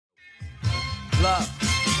Love.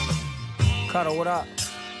 Cuddle, what up?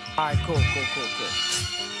 Alright, cool.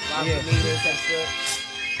 Yeah, that's good.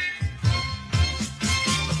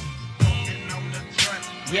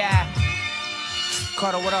 Yeah.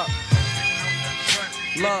 Cuddle, what up?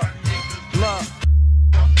 Love.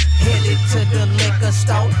 Headed to the liquor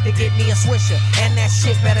store to get me a Swisher, and that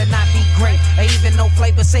shit better not be great. Or even no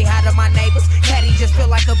flavor, say hi to my neighbors. Caddy just feel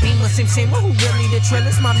like a beamer, Sim, who really the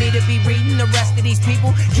trillest? My me to be reading the rest of these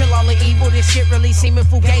people. Kill all the evil, this shit really seeming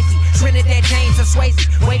fugazi. Trinidad James or Swayze,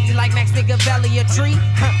 wavy like Max Valley a tree.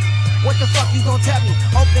 What the fuck you gon' tell me?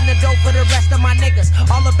 Open the door for the rest of my niggas.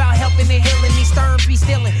 All about helping and healing. These sterns be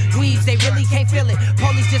stealing. Dweebs, they really can't feel it.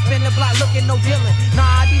 Police just been the block looking no dealing.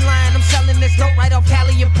 Nah, I be lying, I'm selling this dope right off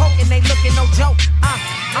Cali and poking. They looking no joke.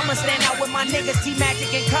 I'ma stand out with my niggas, T-Magic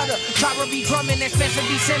and Cutter. Chopper be drumming and Spencer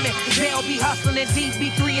be simming. Bell be hustling and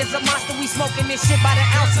DB3 is a monster. We smoking this shit by the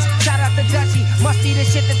ounces. Shout out to Dutchie. Must be the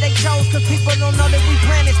shit that they chose, cause people don't know that we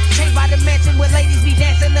plan this. Changed by the mansion where ladies be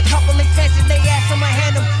dancing. A couple expensive, they ask them to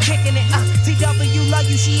hand them. Kicking it, TW love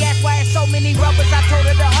you. She asked why it's so many rubbers. I told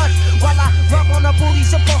her to hush while I rub on her booty.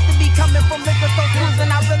 Supposed to be coming from liquor store cruising.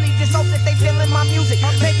 I really just hope that they feeling my music.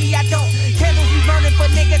 Maybe I don't. Candles be burning for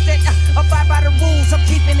niggas that abide by the rules. I'm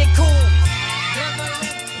keeping it cool.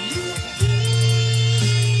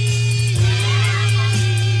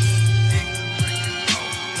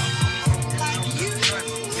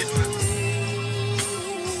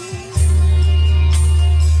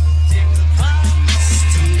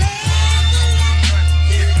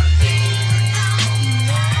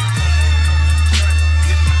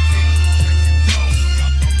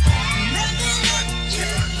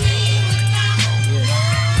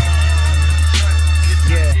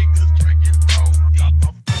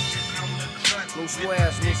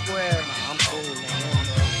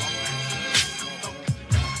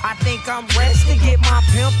 I think I'm rest to get my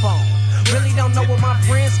pimp on. Really don't know where my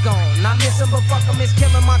friends gone. Not missing, but fuck them, it's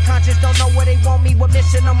killing my conscience. Don't know where they want me, what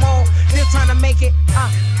mission I'm on. Still trying to make it.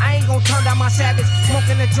 I ain't gon' turn down my savage.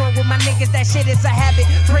 Smoking a joint with my niggas, that shit is a habit.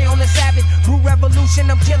 Pray on the savage. Brew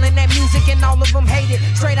revolution, I'm killing that music and all of them hate it.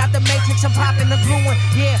 Straight out the matrix, I'm popping the blue one.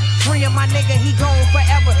 Yeah, free of my nigga, he gone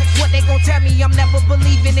forever. What they gon' tell me, I'm never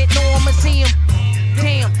believing it. No, I'ma see him.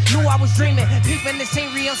 Damn, knew I was dreaming. Peeping the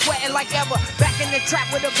scenery, I'm sweating like ever. Back in the trap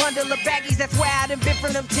with a bundle of baggies. That's where I done been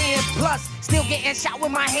from them 10 plus. Still getting shot with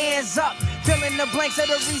my hands up. Filling the blanks of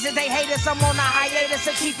the reasons they hate us. I'm on a hiatus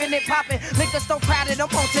of keeping it popping. Liquor store crowded, I'm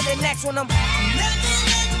on to the next one.